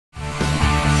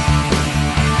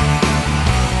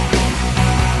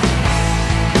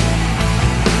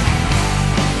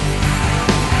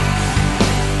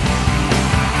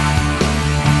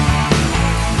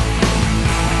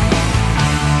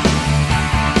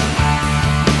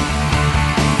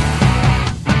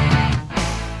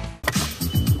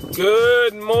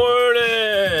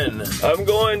I'm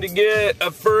going to get a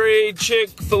free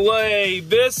Chick-fil-A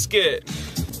biscuit.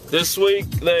 This week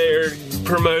they're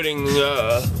promoting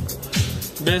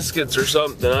biscuits or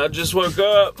something. I just woke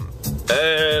up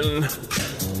and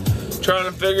trying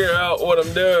to figure out what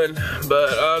I'm doing, but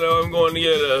I know I'm going to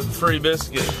get a free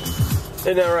biscuit.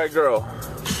 Isn't that right, girl?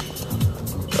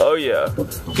 Oh yeah.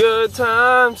 Good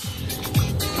times.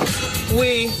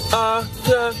 We are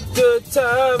the good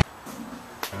times.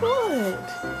 What?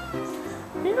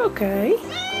 You're okay.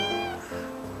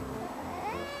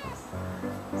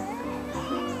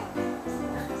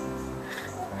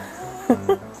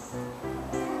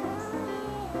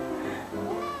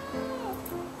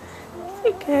 It's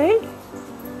okay.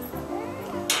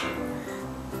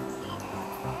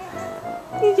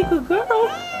 He's a good girl.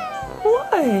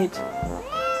 What?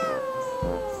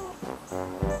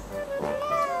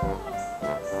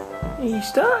 Are you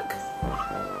stuck?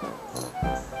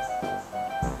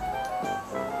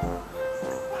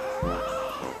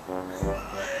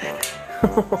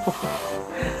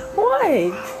 What?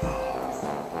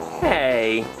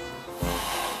 Hey.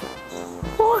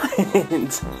 What?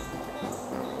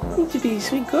 You should be a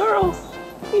sweet girl.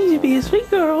 You should be a sweet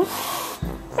girl.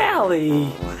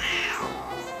 Allie.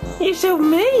 You're so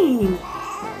mean.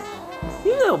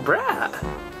 You little brat.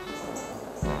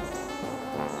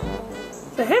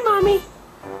 Say, hey, mommy.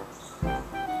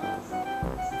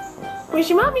 Where's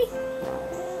your mommy?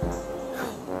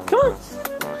 Come on.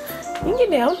 You can get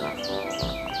down.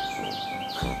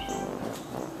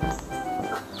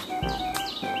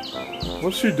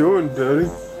 What's she doing, Daddy?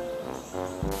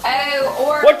 Oh,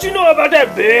 or... What you know about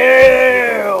that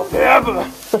Bill Pepper?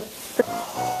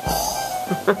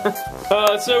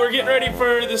 So we're getting ready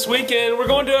for this weekend. We're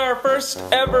going to our first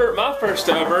ever, my first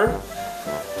ever,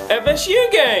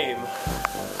 FSU game.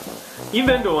 You've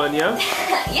been to one, yeah?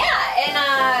 Yeah, in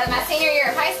my senior year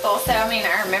of high school, so I mean,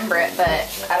 I remember it, but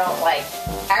I don't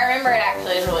I remember it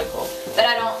actually is really cool, but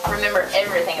I don't remember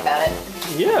everything about it.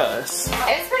 Yes.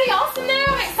 It's pretty awesome though,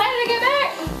 I'm excited to go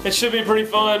back. It should be pretty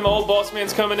fun. My old boss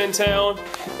man's coming in town,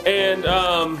 and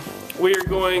we are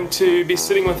going to be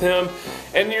sitting with him.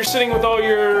 And you're sitting with all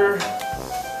your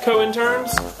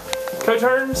co-interns?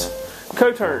 Co-turns?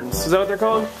 Co-turns. Is that what they're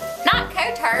called? Not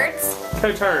co-turds.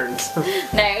 Co-turns. No,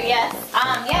 yes.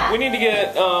 Yeah. We need to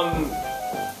get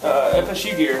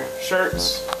FSU gear,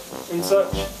 shirts and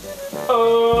such. Oh.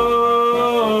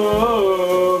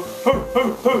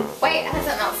 Wait, I have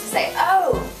something else to say.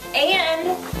 Oh, and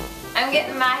I'm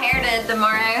getting my hair did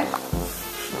tomorrow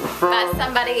by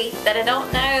somebody that I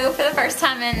don't know for the first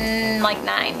time in like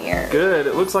 9 years. Good.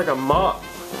 It looks like a mop.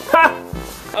 Ha!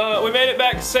 We made it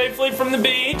back safely from the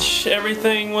beach.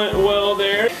 Everything went well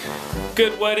there.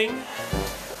 Good wedding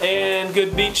and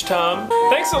good beach time.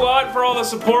 Thanks a lot for all the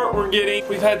support we're getting.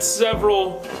 We've had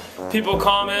several people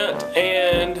comment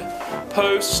and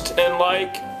post and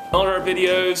like on our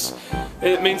videos.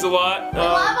 It means a lot. We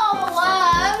love all the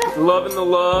love. Loving the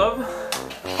love.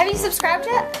 Have you subscribed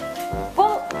yet?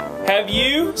 Well, have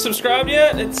you subscribed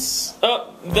yet? It's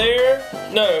up there.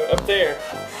 No, up there.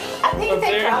 I think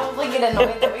they probably get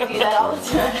annoyed that we do that all the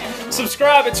time.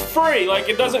 Subscribe, it's free, like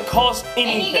it doesn't cost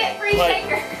anything. And you get free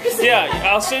shakers. Yeah,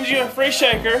 I'll send you a free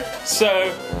shaker.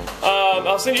 So,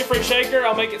 I'll send you a free shaker,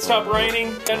 I'll make it stop raining.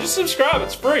 And just subscribe,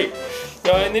 it's free.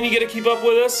 And then you get to keep up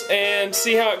with us and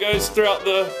see how it goes throughout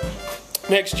the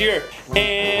next year.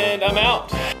 And I'm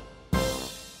out.